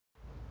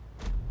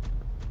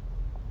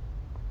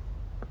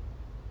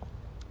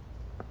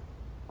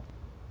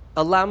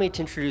Allow me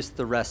to introduce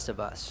the rest of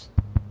us.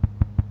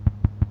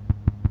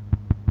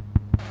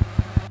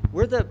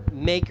 We're the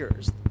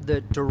makers,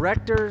 the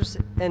directors,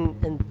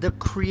 and the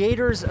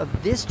creators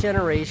of this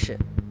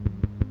generation.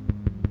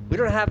 We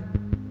don't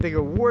have big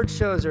award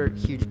shows or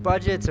huge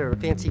budgets or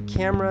fancy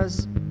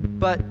cameras,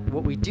 but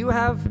what we do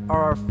have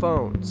are our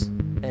phones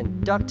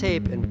and duct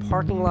tape and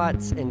parking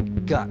lots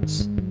and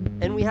guts.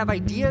 And we have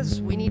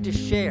ideas we need to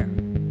share.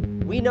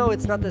 We know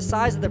it's not the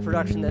size of the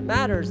production that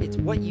matters, it's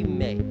what you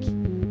make.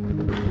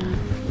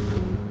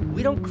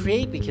 We don't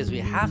create because we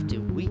have to,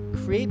 we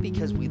create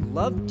because we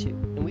love to.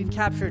 And we've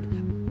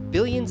captured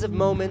billions of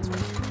moments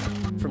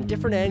from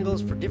different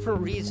angles, for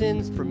different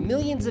reasons, for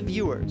millions of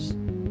viewers,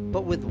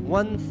 but with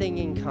one thing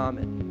in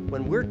common.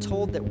 When we're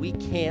told that we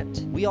can't,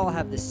 we all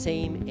have the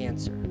same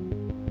answer.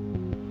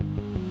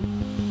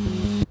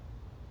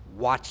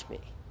 Watch me.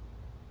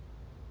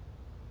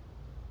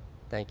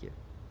 Thank you.